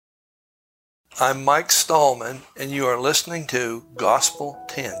I'm Mike Stallman, and you are listening to Gospel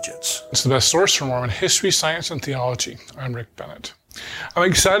Tangents. It's the best source for Mormon history, science, and theology. I'm Rick Bennett. I'm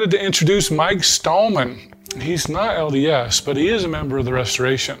excited to introduce Mike Stallman. He's not LDS, but he is a member of the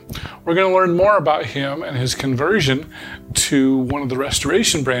Restoration. We're going to learn more about him and his conversion to one of the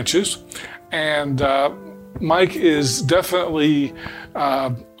Restoration branches. And Mike is definitely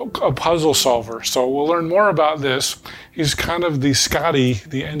a puzzle solver, so we'll learn more about this. He's kind of the Scotty,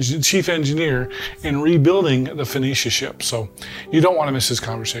 the chief engineer in rebuilding the Phoenicia ship, so you don't want to miss this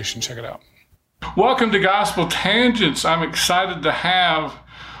conversation. Check it out. Welcome to Gospel Tangents. I'm excited to have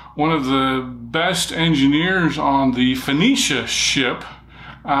one of the best engineers on the Phoenicia ship.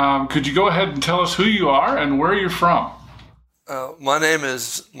 Could you go ahead and tell us who you are and where you're from? My name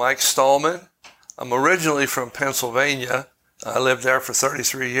is Mike Stallman. I'm originally from Pennsylvania. I lived there for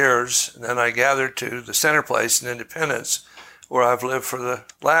 33 years, and then I gathered to the Center Place in Independence, where I've lived for the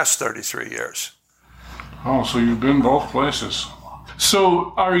last 33 years. Oh, so you've been both places.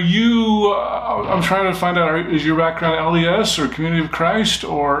 So are you, I'm trying to find out, is your background LDS or Community of Christ,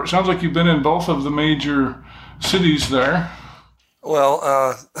 or it sounds like you've been in both of the major cities there? Well,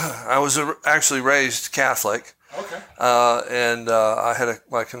 I was actually raised Catholic. Okay. I had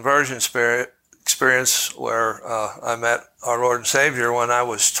my conversion experience where I met our Lord and Savior when I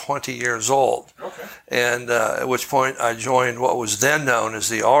was 20 years old. Okay. And at which point I joined what was then known as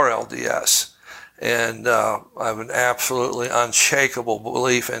the RLDS. And I have an absolutely unshakable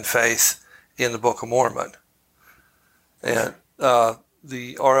belief and faith in the Book of Mormon. And the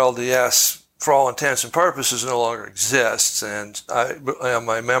RLDS, for all intents and purposes, no longer exists. And I am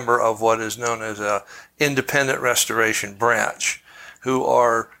a member of what is known as an independent restoration branch, who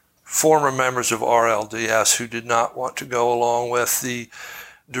are former members of RLDS who did not want to go along with the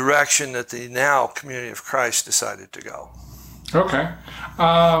direction that the now Community of Christ decided to go. Okay.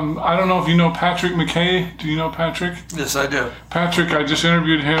 I don't know if you know Patrick McKay. Do you know Patrick? Yes, I do. Patrick, I just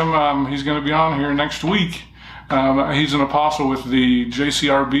interviewed him. He's going to be on here next week. He's an apostle with the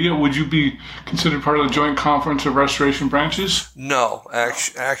JCRB. Would you be considered part of the Joint Conference of Restoration Branches? No.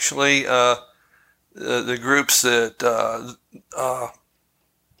 Actually, the groups that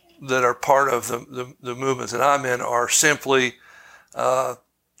are part of the movement that I'm in are simply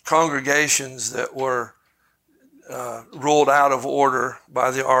congregations that were ruled out of order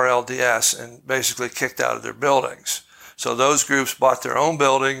by the RLDS and basically kicked out of their buildings. So those groups bought their own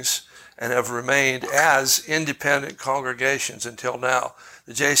buildings and have remained as independent congregations until now.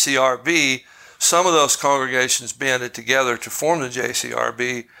 The JCRB, some of those congregations banded together to form the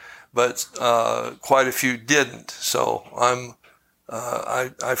JCRB, but quite a few didn't. So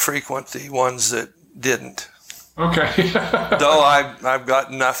I frequent the ones that didn't. Okay. Though I've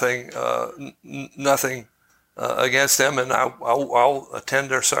got nothing against them, and I'll attend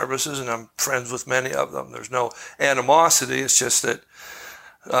their services, and I'm friends with many of them. There's no animosity. It's just that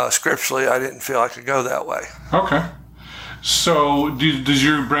scripturally I didn't feel I could go that way. Okay. So does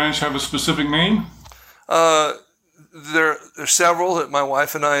your branch have a specific name? There's several that my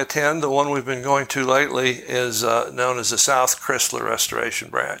wife and I attend. The one we've been going to lately is known as the South Chrysler Restoration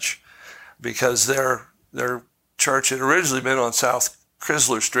Branch, because their church had originally been on South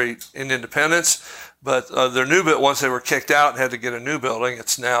Chrysler Street in Independence, but their new build, once they were kicked out and had to get a new building,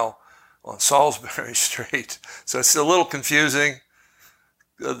 it's now on Salisbury Street. So it's a little confusing,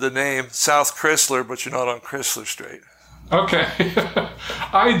 the name South Chrysler, but you're not on Chrysler Street. Okay.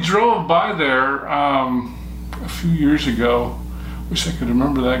 I drove by there a few years ago. Wish I could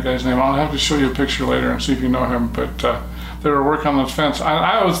remember that guy's name. I'll have to show you a picture later and see if you know him. But they were working on the fence.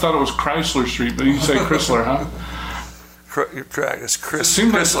 I always thought it was Chrysler Street, but you say Chrysler, huh? You're correct. It's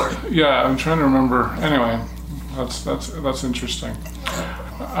Chrysler. Like, yeah, I'm trying to remember. Anyway, that's interesting.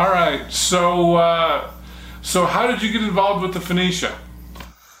 All right. So how did you get involved with the Phoenicia?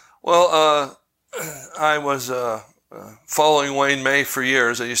 Well, I was following Wayne May for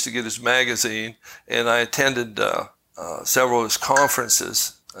years. I used to get his magazine, and I attended several of his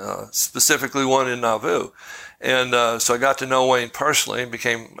conferences, specifically one in Nauvoo. And so I got to know Wayne personally and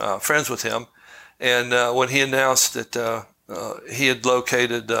became friends with him. And when he announced that he had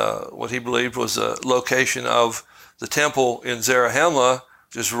located what he believed was a location of the temple in Zarahemla,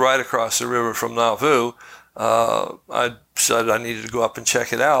 just right across the river from Nauvoo, I decided I needed to go up and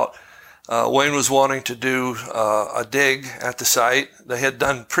check it out. Wayne was wanting to do a dig at the site. They had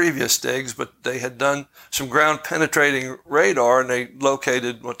done previous digs, but they had done some ground-penetrating radar, and they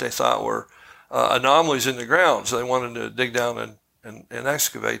located what they thought were anomalies in the ground. So they wanted to dig down and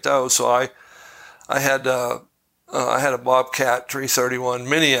excavate those. So I had a Bobcat 331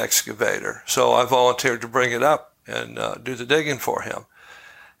 mini excavator. So I volunteered to bring it up and do the digging for him.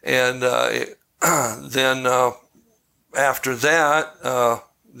 And then after that,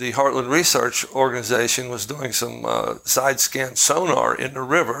 the Heartland Research Organization was doing some side scan sonar in the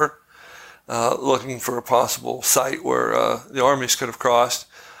river, looking for a possible site where the armies could have crossed.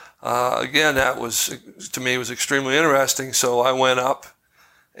 Again, that was, to me, was extremely interesting. So I went up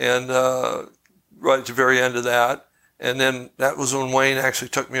and right at the very end of that. And then that was when Wayne actually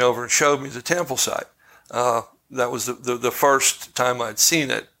took me over and showed me the temple site. That was the first time I'd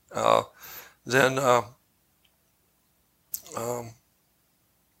seen it. Then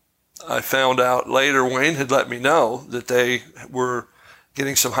I found out later, Wayne had let me know that they were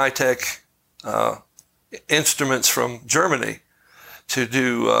getting some high-tech instruments from Germany to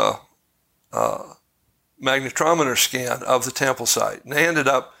do magnetometer scan of the temple site. And they ended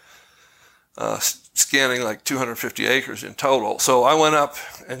up scanning like 250 acres in total. So I went up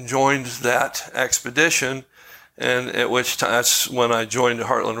and joined that expedition, and at which time, that's when I joined the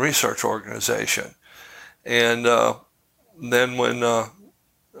Heartland Research Organization. And then when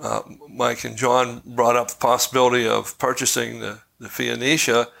Mike and John brought up the possibility of purchasing the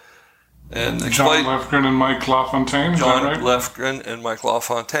Phoenicia, and John Lefgren and Mike LaFontaine. John right? Lefgren and Mike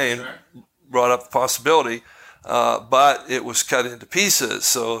LaFontaine brought up the possibility, but it was cut into pieces.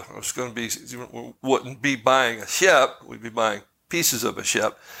 So it was going to be, we wouldn't be buying a ship, we'd be buying pieces of a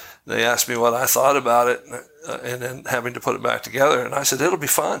ship. They asked me what I thought about it, and then having to put it back together, and I said it'll be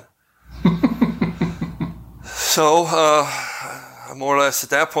fun. So I more or less at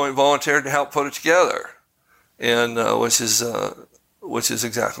that point volunteered to help put it together, and which is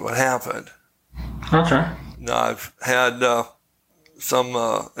exactly what happened. Okay. Now I've had some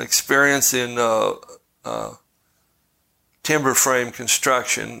experience in timber frame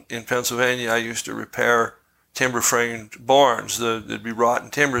construction in Pennsylvania. I used to repair timber framed barns. There'd be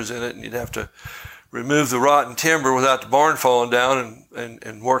rotten timbers in it, and you'd have to remove the rotten timber without the barn falling down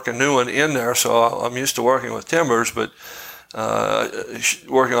and work a new one in there. So I'm used to working with timbers, but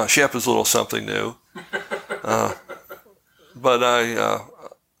working on a ship is a little something new. But I've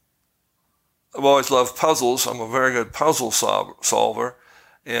always loved puzzles. I'm a very good puzzle solver,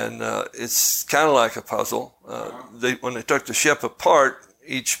 and it's kind of like a puzzle. When they took the ship apart,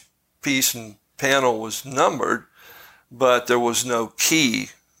 each piece and panel was numbered, but there was no key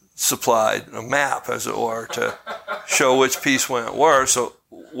supplied, a map, as it were, to show which piece went where. So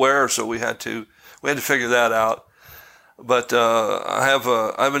we had to figure that out. But I have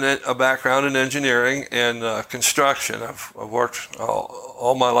a background in engineering and construction. I've worked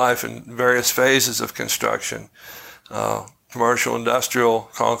all my life in various phases of construction, commercial,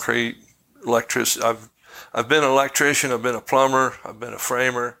 industrial, concrete, electricity. I've been an electrician. I've been a plumber. I've been a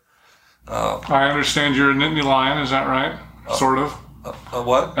framer. I understand you're a Nittany Lion. Is that right? Sort of. A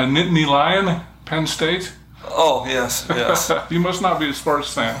what? A Nittany Lion, Penn State. Oh, yes. You must not be a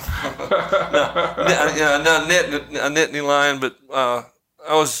sports fan. Not a Nittany Lion, but I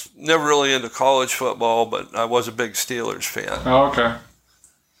was never really into college football, but I was a big Steelers fan. Oh, okay.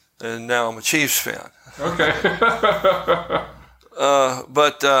 And now I'm a Chiefs fan. Okay.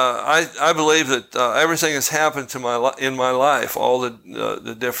 But I believe that everything that's happened in my life, all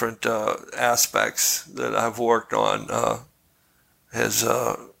the different aspects that I've worked on,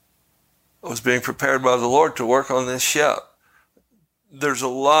 was being prepared by the Lord to work on this ship. There's a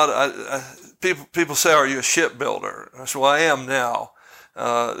lot of people say, "Are you a shipbuilder?" I said, "Well, I am now."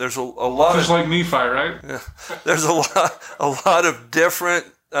 There's a lot just like Nephi, right? Yeah, there's a lot of different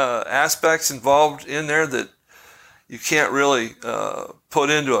aspects involved in there that you can't really put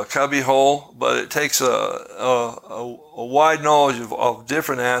into a cubby hole, but it takes a wide knowledge of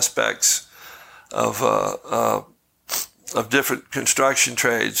different aspects of different construction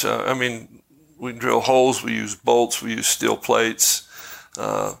trades. I mean, we drill holes, we use bolts, we use steel plates.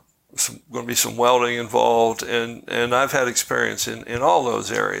 Going to be some welding involved, and I've had experience in all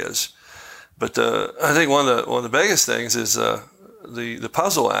those areas. But I think one of the biggest things is the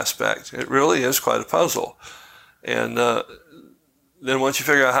puzzle aspect. It really is quite a puzzle. And then once you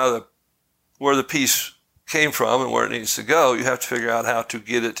figure out where the piece came from and where it needs to go, you have to figure out how to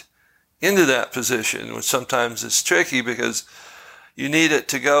get it into that position, which sometimes is tricky because you need it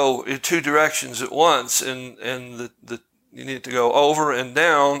to go in two directions at once, and you need it to go over and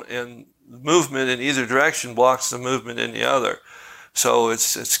down, and the movement in either direction blocks the movement in the other. So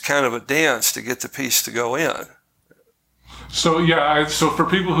it's kind of a dance to get the piece to go in. So so for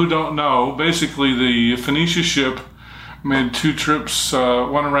people who don't know, basically the Phoenicia ship made two trips,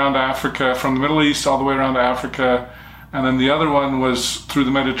 one around Africa, from the Middle East all the way around to Africa, and then the other one was through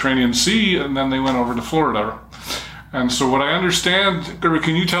the Mediterranean Sea, and then they went over to Florida. And so what I understand,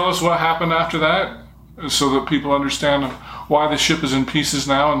 can you tell us what happened after that, so that people understand why the ship is in pieces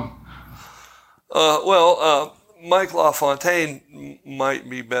now? Mike LaFontaine might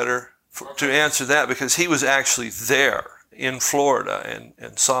be better to answer that because he was actually there in Florida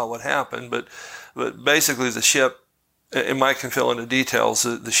and saw what happened. But basically, the ship, and Mike can fill in the details.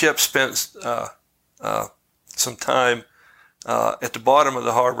 The ship spent some time at the bottom of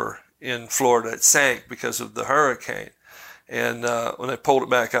the harbor in Florida. It sank because of the hurricane. And when they pulled it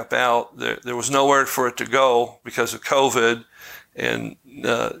back up out, there was nowhere for it to go because of COVID, and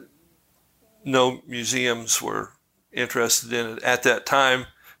no museums were interested in it. At that time,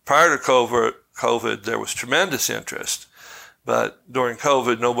 prior to COVID, there was tremendous interest. But during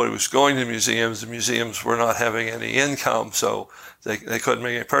COVID, nobody was going to museums. The museums were not having any income, so they couldn't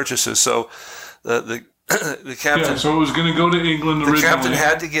make any purchases. So the captain... Yeah, so it was going to go to England originally. The captain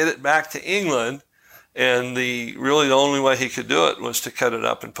had to get it back to England, and the only way he could do it was to cut it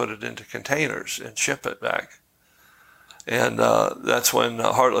up and put it into containers and ship it back. And that's when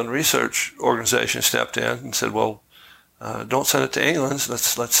Heartland Research Organization stepped in and said, well, don't send it to England.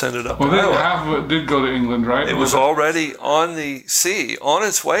 Let's send it up to Iowa. Half of it did go to England, right? It was already on the sea, on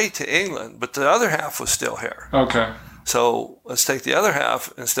its way to England, but the other half was still here. Okay. So let's take the other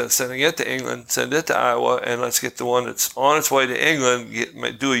half, instead of sending it to England, send it to Iowa, and let's get the one that's on its way to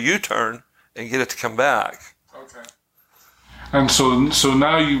England, do a U-turn, and get it to come back. Okay. And so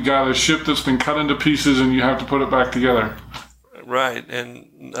now you've got a ship that's been cut into pieces, and you have to put it back together. Right,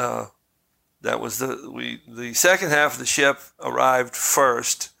 and that was the second half of the ship arrived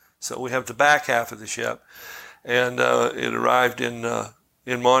first. So we have the back half of the ship, and it arrived in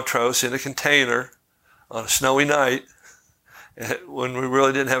Montrose in a container on a snowy night when we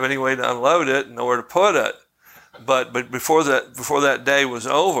really didn't have any way to unload it and nowhere to put it. But before that day was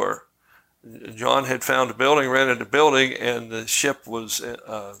over, John had found a building, rented a building, and the ship was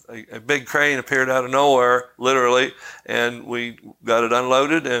a big crane appeared out of nowhere, literally, and we got it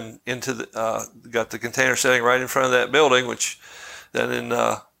unloaded and got the container sitting right in front of that building, which then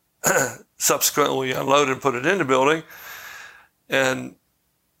subsequently we unloaded and put it in the building, and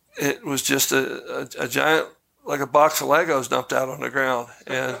it was just a giant, like a box of Legos dumped out on the ground.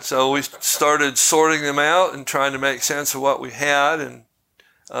 And so we started sorting them out and trying to make sense of what we had, and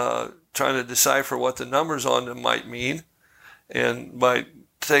trying to decipher what the numbers on them might mean. And by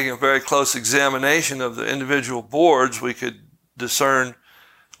taking a very close examination of the individual boards, we could discern,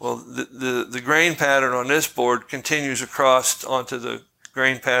 well, the grain pattern on this board continues across onto the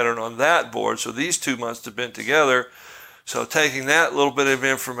grain pattern on that board. So these two must have been together. So taking that little bit of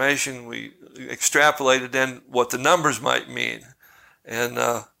information, we extrapolated then what the numbers might mean. And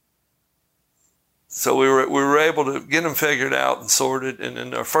so we were able to get them figured out and sorted. And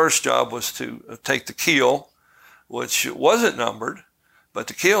then our first job was to take the keel, which wasn't numbered, but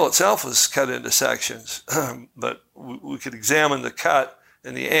the keel itself was cut into sections. But we could examine the cut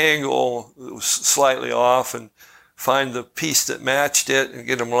and the angle was slightly off and find the piece that matched it and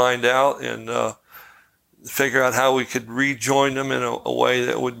get them lined out and figure out how we could rejoin them in a way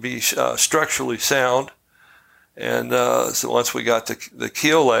that would be structurally sound. And so once we got the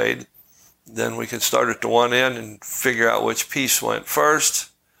keel laid, then we could start at the one end and figure out which piece went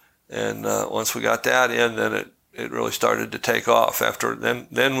first. And once we got that in, then it really started to take off.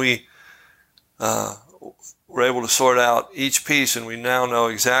 Then we were able to sort out each piece, and we now know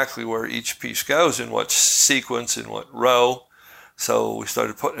exactly where each piece goes, in what sequence, in what row. So we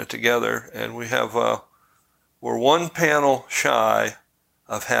started putting it together, and we're one panel shy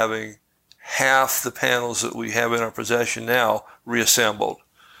of having half the panels that we have in our possession now reassembled.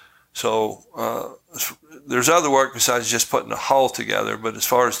 So there's other work besides just putting the hull together, but as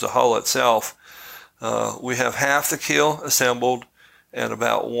far as the hull itself, we have half the keel assembled and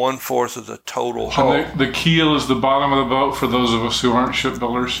about 1/4 of the total hull. And the keel is the bottom of the boat for those of us who aren't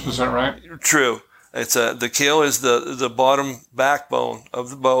shipbuilders, is that right? True. It's the keel is the bottom backbone of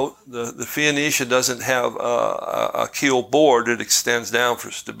the boat. The Fianesha doesn't have a keel board that extends down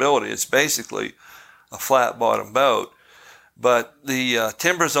for stability. It's basically a flat bottom boat. But the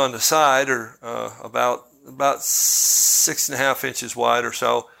timbers on the side are about 6.5 inches wide or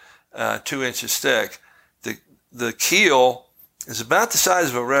so, 2 inches thick. The keel is about the size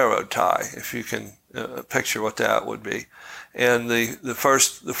of a railroad tie, if you can picture what that would be. And the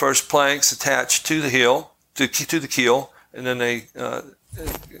first planks attached to the heel, to the keel, and then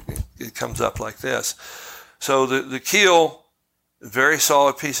it comes up like this. So the keel, very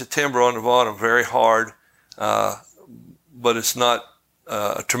solid piece of timber on the bottom, very hard, but it's not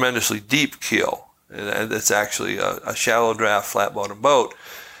a tremendously deep keel. It's actually a shallow draft, flat bottom boat,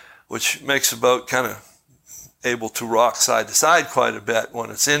 which makes the boat kind of able to rock side to side quite a bit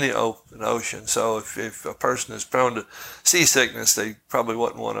when it's in the open ocean. So if a person is prone to seasickness, they probably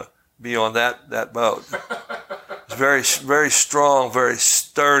wouldn't want to be on that boat. It's very, very strong, very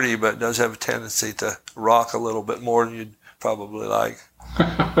sturdy, but does have a tendency to rock a little bit more than you'd probably like.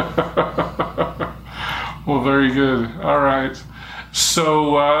 Well, very good. All right.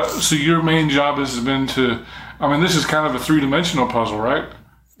 So your main job has been to, I mean, this is kind of a three-dimensional puzzle, right?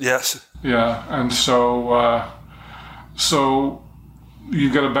 Yes. Yeah. And so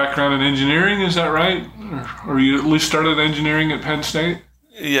you've got a background in engineering, is that right? Or you at least started engineering at Penn State?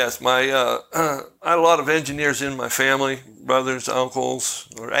 Yes. I had a lot of engineers in my family, brothers, uncles,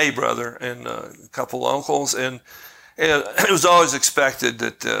 or a brother and a couple uncles, and it was always expected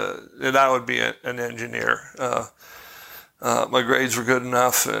that I would be an engineer. My grades were good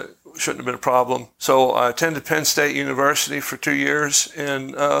enough. It shouldn't have been a problem. So I attended Penn State University for 2 years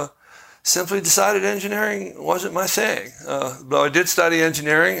and simply decided engineering wasn't my thing. Though I did study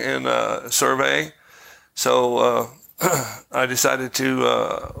engineering and surveying. So I decided to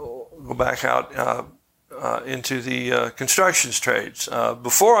go back out into the construction trades.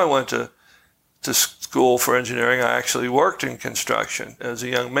 Before I went to school for engineering, I actually worked in construction as a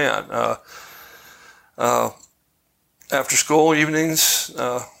young man. After school evenings,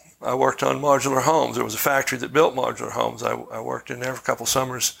 I worked on modular homes. There was a factory that built modular homes. I worked in there for a couple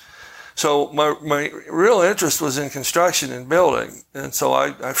summers. So my real interest was in construction and building. And so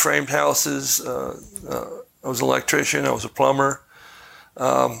I framed houses. I was an electrician. I was a plumber.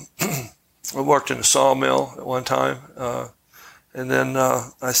 I worked in a sawmill at one time. And then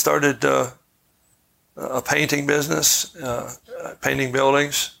I started a painting business, painting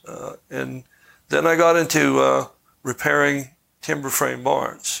buildings. And then I got into repairing timber frame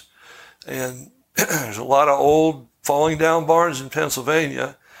barns. And there's a lot of old falling down barns in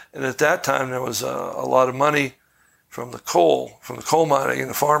Pennsylvania. And at that time, there was a lot of money from the coal mining, and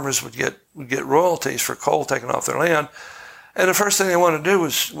the farmers would get royalties for coal taken off their land. And the first thing they wanted to do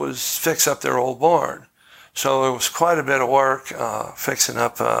was fix up their old barn. So it was quite a bit of work fixing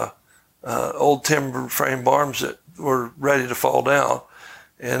up old timber frame barns that were ready to fall down.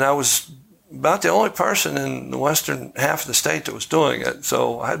 And I was about the only person in the western half of the state that was doing it.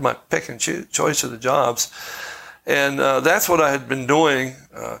 So I had my pick and choice of the jobs. And that's what I had been doing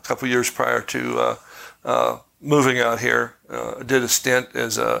a couple years prior to moving out here. I did a stint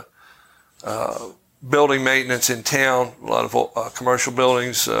as a building maintenance in town, a lot of commercial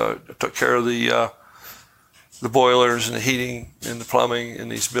buildings. I took care of the boilers and the heating and the plumbing in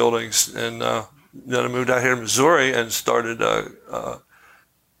these buildings. And then I moved out here to Missouri and started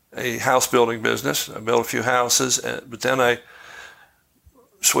a house building business. I built a few houses, but then I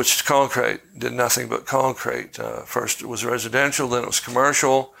switched to concrete, did nothing but concrete. First it was residential, then it was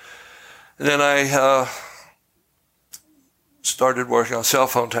commercial. And then I started working on cell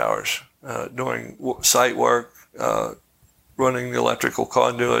phone towers, doing site work, running the electrical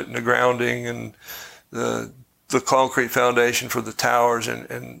conduit and the grounding and the concrete foundation for the towers.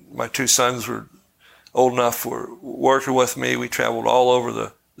 And my two sons were old enough, were working with me. We traveled all over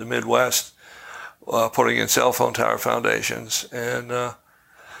the Midwest, putting in cell phone tower foundations. And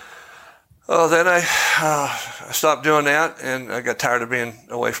then I stopped doing that, and I got tired of being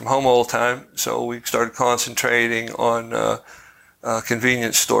away from home all the time. So we started concentrating on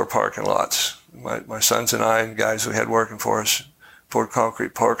convenience store parking lots. My sons and I and guys we had working for us poured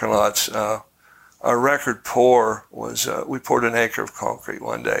concrete parking lots. Our record pour was we poured an acre of concrete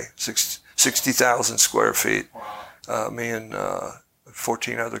one day, 60,000 square feet. Wow. Me and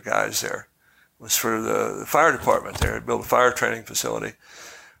 14 other guys there. It was for the fire department there. I built a fire training facility.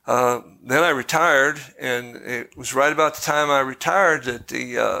 Then I retired, and it was right about the time I retired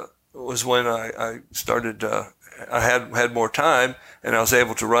that was when I started. I had more time, and I was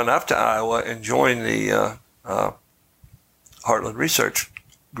able to run up to Iowa and join the Heartland Research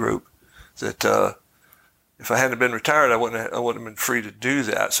Group. That if I hadn't been retired, I wouldn't have been free to do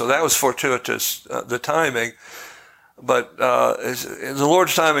that. So that was fortuitous, the timing. But the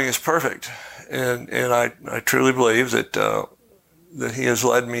Lord's timing is perfect, and I truly believe that He has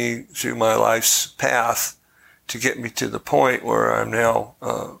led me through my life's path to get me to the point where I'm now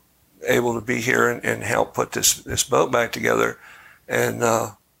able to be here and help put this boat back together, and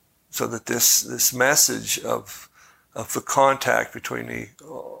so that this message of the contact between the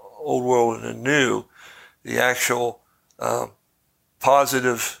old world and the new, the actual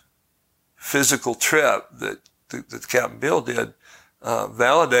positive physical trip that Captain Bill did,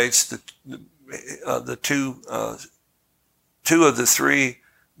 validates the two of the three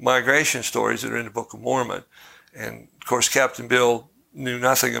migration stories that are in the Book of Mormon. And of course, Captain Bill knew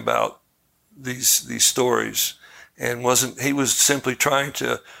nothing about these stories, and he was simply trying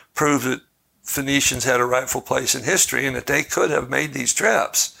to prove that Phoenicians had a rightful place in history and that they could have made these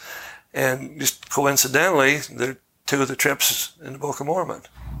trips. And just coincidentally, they're two of the trips in the Book of Mormon.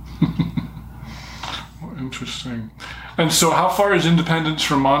 Interesting. And so how far is Independence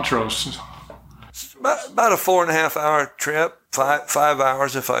from Montrose? About a 4.5 hour trip, 5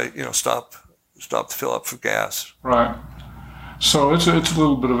 hours if I stop to fill up for gas. Right. So it's a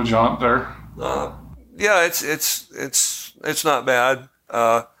little bit of a jaunt there. Yeah, it's not bad.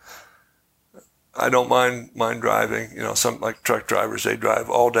 I don't mind driving. Some like truck drivers, they drive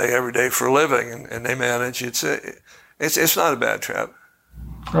all day, every day for a living, and they manage. It's not a bad trip.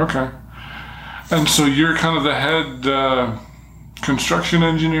 Okay. And so you're kind of the head construction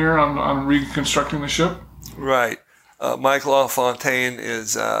engineer on reconstructing the ship? Right. Mike LaFontaine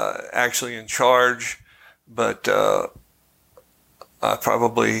is actually in charge, but I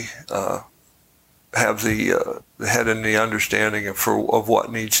probably have the head and the understanding of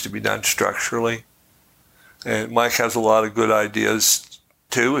what needs to be done structurally. And Mike has a lot of good ideas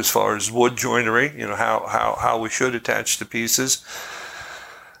too, as far as wood joinery, how we should attach the pieces.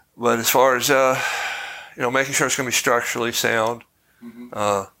 But as far as making sure it's going to be structurally sound,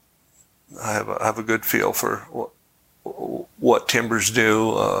 I have a good feel for what timbers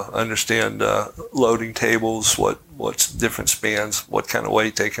do. Understand loading tables, what's different spans, what kind of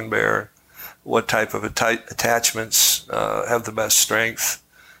weight they can bear, what type of attachments have the best strength,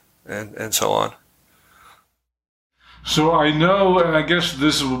 and so on. So I know, and I guess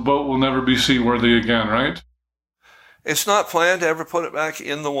this boat will never be seaworthy again, right? It's not planned to ever put it back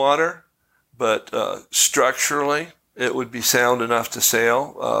in the water, but structurally it would be sound enough to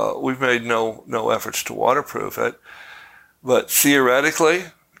sail. We've made no efforts to waterproof it, but theoretically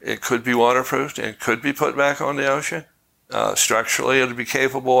it could be waterproofed and could be put back on the ocean. Structurally it would be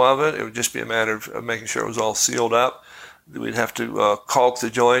capable of it. It would just be a matter of making sure it was all sealed up. We'd have to caulk the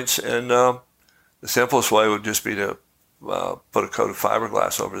joints, and the simplest way would just be to put a coat of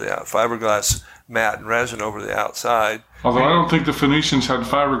fiberglass over fiberglass mat and resin over the outside. Although I don't think the Phoenicians had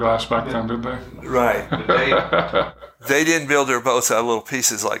fiberglass back then, did they? Right. They didn't build their boats out of little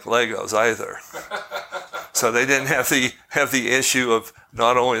pieces like Legos either. So they didn't have the issue of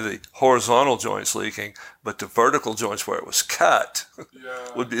not only the horizontal joints leaking, but the vertical joints where it was cut.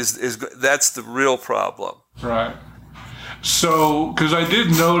 Yeah. That's the real problem. Right. So, because I did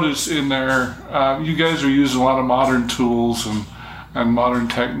notice in there, you guys are using a lot of modern tools and modern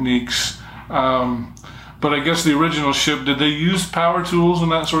techniques. But I guess the original ship, did they use power tools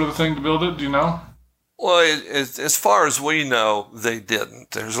and that sort of thing to build it? Do you know? Well, as far as we know, they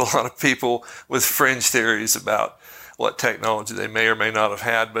didn't. There's a lot of people with fringe theories about what technology they may or may not have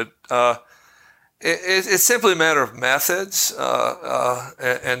had, but it's simply a matter of methods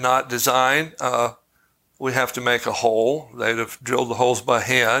and not design. We have to make a hole. They'd have drilled the holes by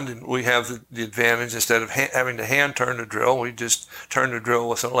hand, and we have the advantage, instead of having to hand turn the drill, we just turn the drill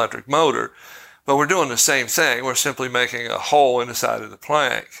with an electric motor. But we're doing the same thing. We're simply making a hole in the side of the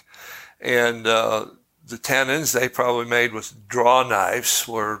plank. And the tenons, they probably made with draw knives,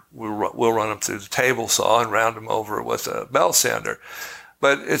 where we'll run them through the table saw and round them over with a bell sander.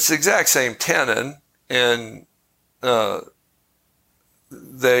 But it's the exact same tenon, and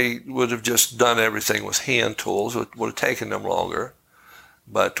they would have just done everything with hand tools. It would have taken them longer.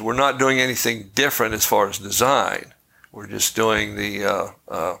 But we're not doing anything different as far as design. We're just doing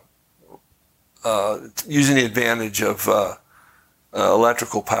the using the advantage of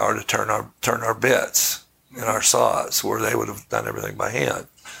electrical power to turn our bits and our saws, where they would have done everything by hand.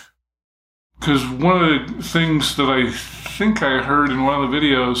 Because one of the things that I think I heard in one of the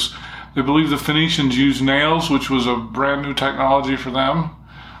videos, they believe the Phoenicians used nails, which was a brand new technology for them.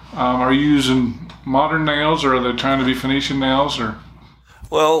 Are you using modern nails, or are they trying to be Phoenician nails? Or?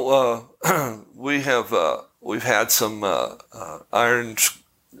 Well, we've had some iron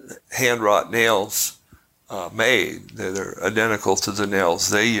hand wrought nails made. They're identical to the nails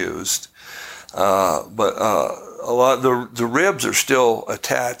they used, but a lot of the ribs are still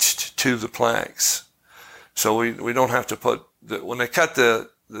attached to the planks, so we don't have to put when they cut the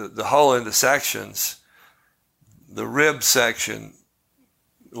hull into sections, the rib section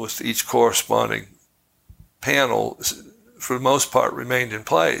with each corresponding panel, for the most part, remained in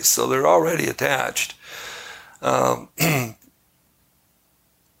place, so they're already attached.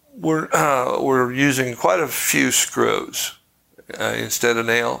 We're using quite a few screws instead of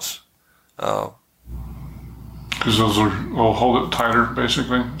nails. Because those will hold it tighter,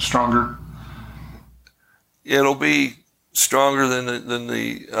 basically, stronger. It'll be stronger than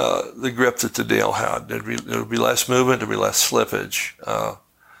the grip that the Dale had. It'll be less movement. There'll be less slippage.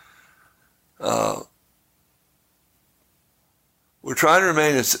 We're trying to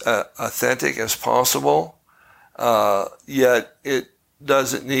remain as authentic as possible, yet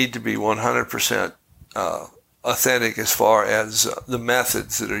doesn't need to be 100% authentic as far as the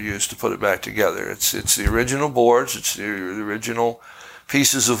methods that are used to put it back together. It's the original boards, it's the original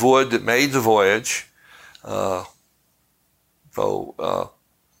pieces of wood that made the voyage.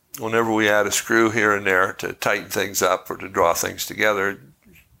 Whenever we add a screw here and there to tighten things up or to draw things together,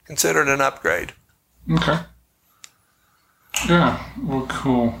 consider it an upgrade. Okay. Yeah, well,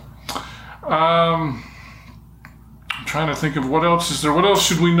 cool. I'm trying to think of what else is there. What else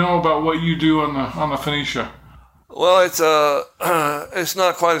should we know about what you do on the Phoenicia? Well, it's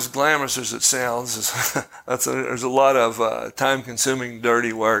not quite as glamorous as it sounds. There's a lot of time-consuming,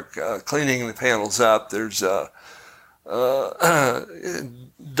 dirty work cleaning the panels up. There's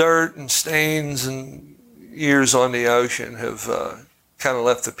dirt and stains and years on the ocean have kind of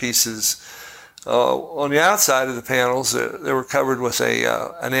left the pieces. On the outside of the panels, they were covered with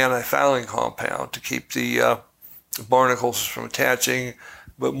an anti-fouling compound to keep the barnacles from attaching,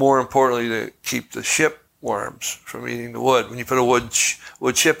 but more importantly, to keep the ship worms from eating the wood. When you put a wood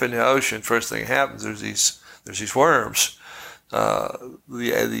chip in the ocean, first thing that happens, there's these worms.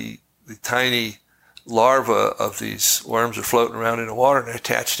 The tiny larvae of these worms are floating around in the water, and they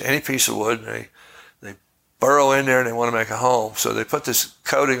attach to any piece of wood, and they burrow in there and they want to make a home. So they put this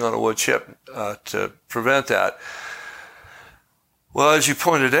coating on a wood chip to prevent that. Well, as you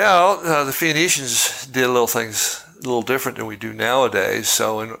pointed out, the Phoenicians did things a little different than we do nowadays.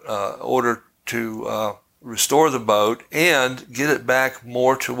 So in order to restore the boat and get it back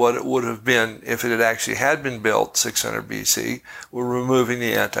more to what it would have been if it had been built 600 BC, we're removing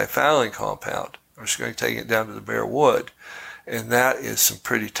the anti-fouling compound. We're just going to take it down to the bare wood. And that is some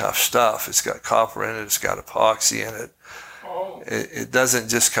pretty tough stuff. It's got copper in it. It's got epoxy in it. Oh. It doesn't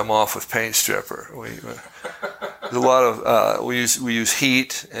just come off with paint stripper. There's a lot of we use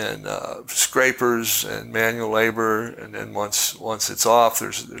heat and scrapers and manual labor, and then once it's off,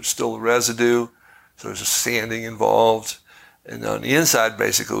 there's still a residue. So there's a sanding involved. And on the inside,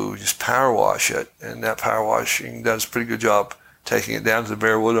 basically, we just power wash it. And that power washing does a pretty good job taking it down to the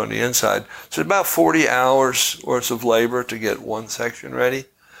bare wood on the inside. So about 40 hours worth of labor to get one section ready.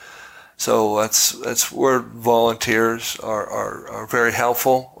 So that's where volunteers are very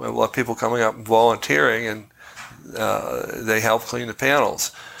helpful. We have a lot of people coming up and volunteering, and they help clean the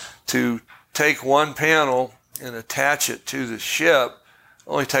panels. To take one panel and attach it to the ship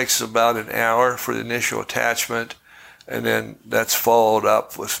only takes about an hour for the initial attachment, and then that's followed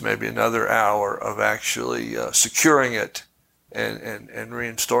up with maybe another hour of actually securing it and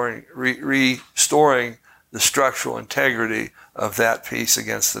restoring the structural integrity of that piece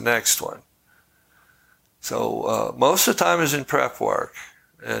against the next one. So most of the time is in prep work,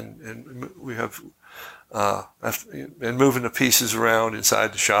 and we have and moving the pieces around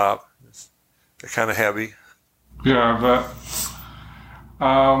inside the shop. They're kind of heavy. Yeah, I bet.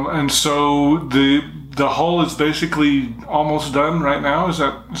 And so the hull is basically almost done right now. Is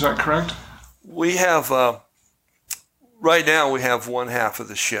that correct? We have right now we have one half of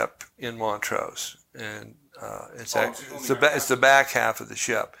the ship in Montrose, and it's the back half of the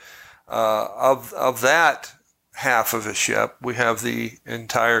ship. Of that half of the ship, we have the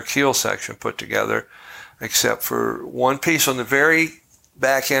entire keel section put together, except for one piece on the very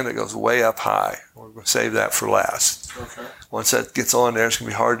back end that goes way up high. We're going to save that for last. Okay. Once that gets on there, it's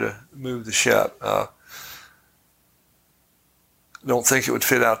going to be hard to move the ship. Don't think it would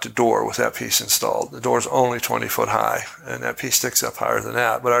fit out the door with that piece installed. The door's only 20 foot high, and that piece sticks up higher than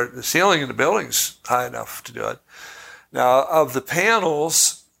that. But the ceiling in the building's high enough to do it. Now, of the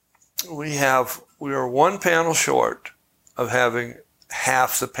panels, we are one panel short of having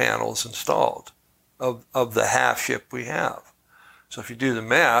half the panels installed of the half ship we have. So if you do the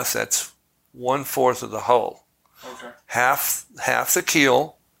math, that's 1/4 of the hull. Okay. Half the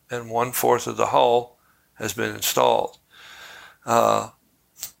keel and 1/4 of the hull has been installed.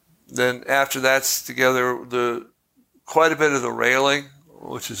 Then after that's together, quite a bit of the railing,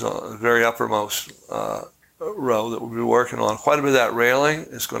 which is on the very uppermost row that we'll be working on, quite a bit of that railing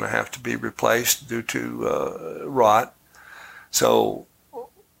is going to have to be replaced due to rot. So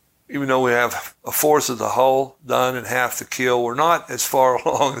even though we have 1/4 of the hull done and half the keel, we're not as far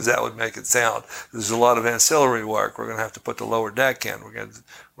along as that would make it sound. There's a lot of ancillary work. We're going to have to put the lower deck in. We're going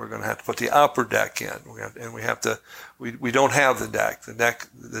to have to put the upper deck in. We don't have the deck.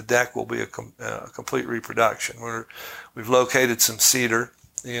 The deck will be a complete reproduction. We've located some cedar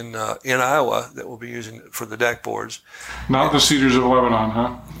in Iowa that we'll be using for the deck boards. Not the cedars of Lebanon,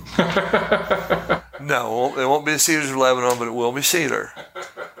 huh? No, it won't be the cedars of Lebanon, but it will be cedar.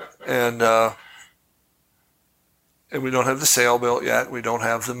 And and we don't have the sail built yet. We don't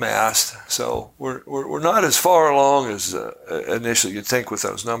have the mast, so we're not as far along as initially you'd think with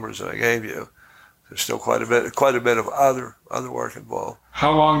those numbers that I gave you. There's still quite a bit of other work involved.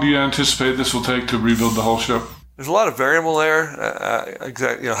 How long do you anticipate this will take to rebuild the whole ship? There's a lot of variable there.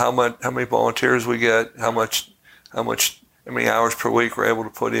 Exactly, how many volunteers we get, how many hours per week we're able to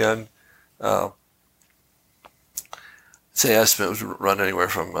put in. Say estimate was run anywhere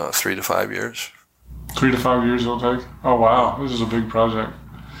from 3 to 5 years. 3 to 5 years it'll take? Oh, wow. This is a big project.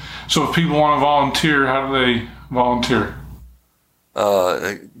 So if people want to volunteer, how do they volunteer?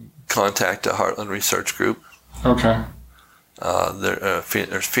 Contact the Heartland Research Group. Okay.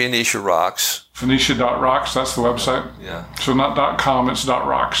 There's Phoenicia Rocks. Phoenicia.rocks, that's the website? Yeah. So not .com, it's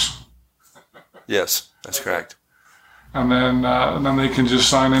 .rocks. Yes, that's correct. And then they can just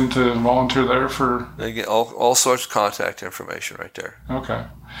sign in to volunteer there for... They get all sorts of contact information right there. Okay.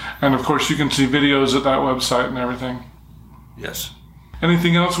 And of course you can see videos at that website and everything. Yes.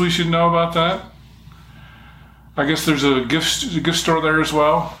 Anything else we should know about that? I guess there's a gift store there as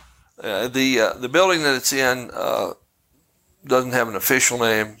well. The building that it's in doesn't have an official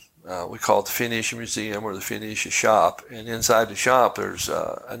name. We call it the Phoenicia Museum or the Phoenicia Shop. And inside the shop there's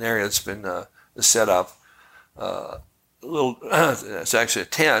an area that's been set up. It's actually a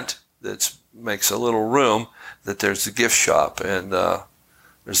tent that makes a little room that there's the gift shop, and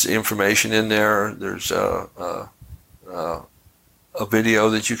there's the information in there. There's a video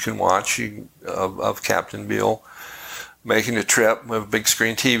that you can watch of Captain Beale making a trip. We have a big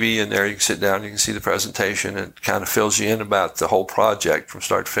screen TV in there. You can sit down, you can see the presentation. It kind of fills you in about the whole project from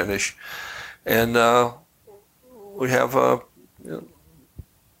start to finish. And we have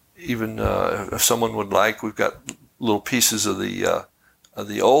even if someone would like, we've got little pieces of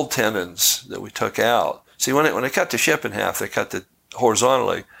the old tenons that we took out. See, when they cut the ship in half, they cut it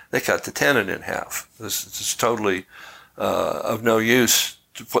horizontally. They cut the tenon in half. This is totally of no use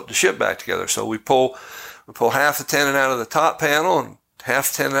to put the ship back together. So we pull half the tenon out of the top panel and half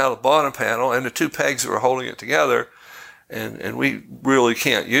the tenon out of the bottom panel, and the two pegs that were holding it together, and we really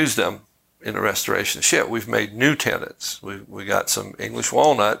can't use them in a restoration ship. We've made new tenons. We got some English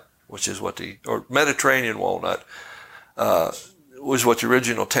walnut, which is or Mediterranean walnut, was what the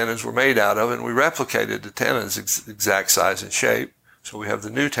original tenons were made out of, and we replicated the tenons exact size and shape. So we have the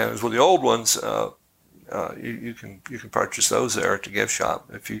new tenons. Well, the old ones, you can purchase those there at the gift shop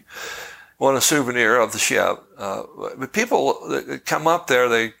if you want a souvenir of the ship. But people that come up there,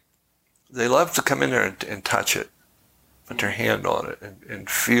 they love to come in there and touch it, put their hand on it, and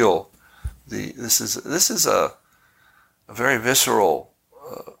feel this is a very visceral,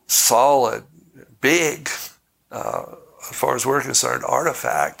 solid, big, as far as we're concerned,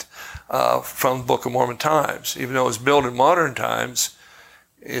 artifact from the Book of Mormon times. Even though it was built in modern times,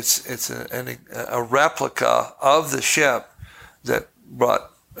 it's a replica of the ship that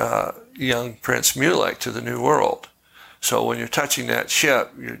brought young Prince Mulek to the New World. So when you're touching that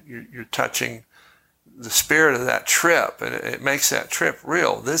ship, you're touching the spirit of that trip, and it makes that trip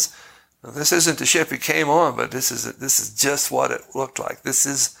real. This isn't the ship he came on, but this is just what it looked like. This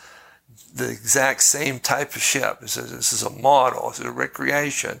is the exact same type of ship. This is a model. It's a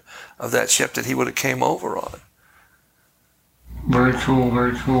recreation of that ship that he would have came over on. Very cool,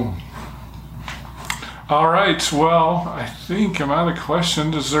 very cool. All right, well, I think I'm out of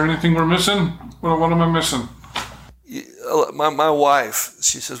questions. Is there anything we're missing? What am I missing? My wife,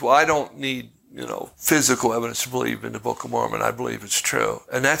 she says, well, I don't need physical evidence to believe in the Book of Mormon. I believe it's true.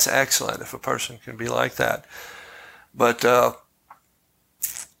 And that's excellent if a person can be like that. But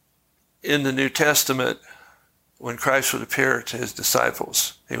in the New Testament, when Christ would appear to his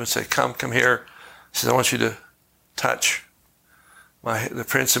disciples, he would say, come here. He says, I want you to touch the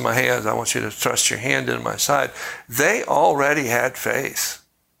prints in my hands. I want you to thrust your hand in my side. They already had faith.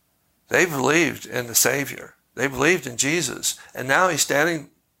 They believed in the Savior. They believed in Jesus. And now he's standing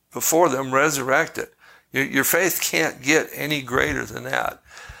before them resurrected. Your faith can't get any greater than that.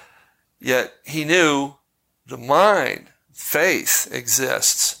 Yet he knew the mind, faith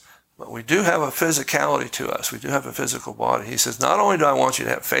exists, but we do have a physicality to us. We do have a physical body. He says, not only do I want you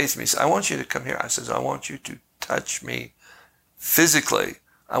to have faith in me, he says, I want you to come here. I says, I want you to touch me physically.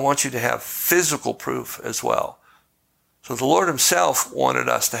 I want you to have physical proof as well. So the Lord himself wanted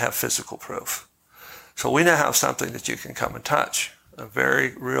us to have physical proof. So we now have something that you can come and touch. A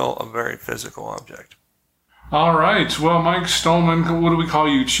very real, a very physical object. All right. Well, Mike Stoneman, what do we call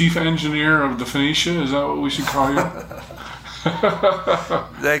you? Chief Engineer of the Phoenicia? Is that what we should call you?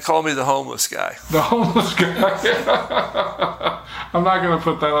 They call me the homeless guy. The homeless guy. I'm not going to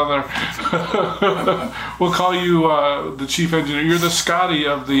put that on there. We'll call you the Chief Engineer. You're the Scotty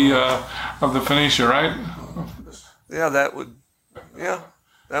of the Phoenicia, right? Yeah, that would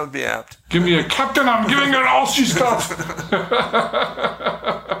be apt. Give me a captain, I'm giving her all she's got.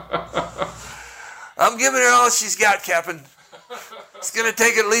 I'm giving her all she's got, Captain. It's going to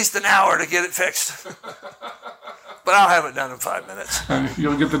take at least an hour to get it fixed. But I'll have it done in 5 minutes.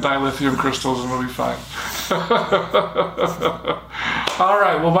 You'll get the dilithium crystals and we'll be fine. All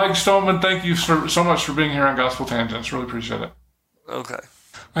right. Well, Mike Stoneman, thank you so much for being here on Gospel Tangents. Really appreciate it. Okay.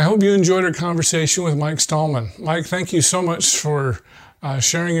 I hope you enjoyed our conversation with Mike Stoneman. Mike, thank you so much for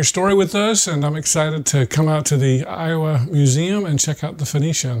sharing your story with us, and I'm excited to come out to the Iowa Museum and check out the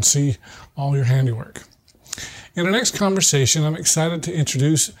Phoenicia and see all your handiwork. In our next conversation, I'm excited to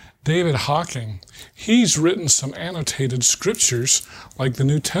introduce David Hocking. He's written some annotated scriptures, like the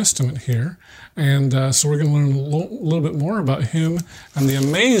New Testament here, and so we're going to learn a little bit more about him and the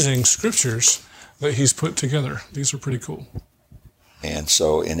amazing scriptures that he's put together. These are pretty cool. And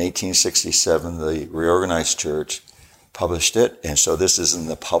so in 1867, the Reorganized Church published it, and so this is in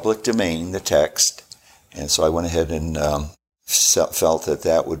the public domain, the text, and so I went ahead and felt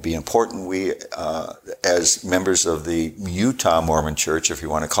that would be important. We, as members of the Utah Mormon Church, if you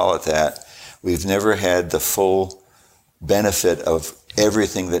want to call it that, we've never had the full benefit of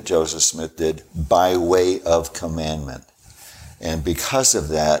everything that Joseph Smith did by way of commandment. And because of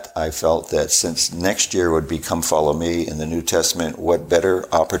that, I felt that since next year would be Come Follow Me in the New Testament, what better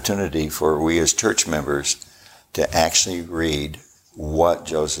opportunity for we as church members to actually read what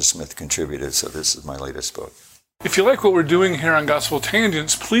Joseph Smith contributed. So this is my latest book. If you like what we're doing here on Gospel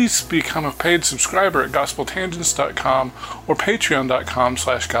Tangents, please become a paid subscriber at gospeltangents.com or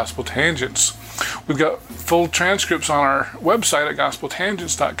patreon.com/gospeltangents. We've got full transcripts on our website at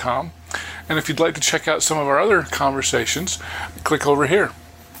gospeltangents.com. And if you'd like to check out some of our other conversations, click over here.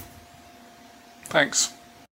 Thanks.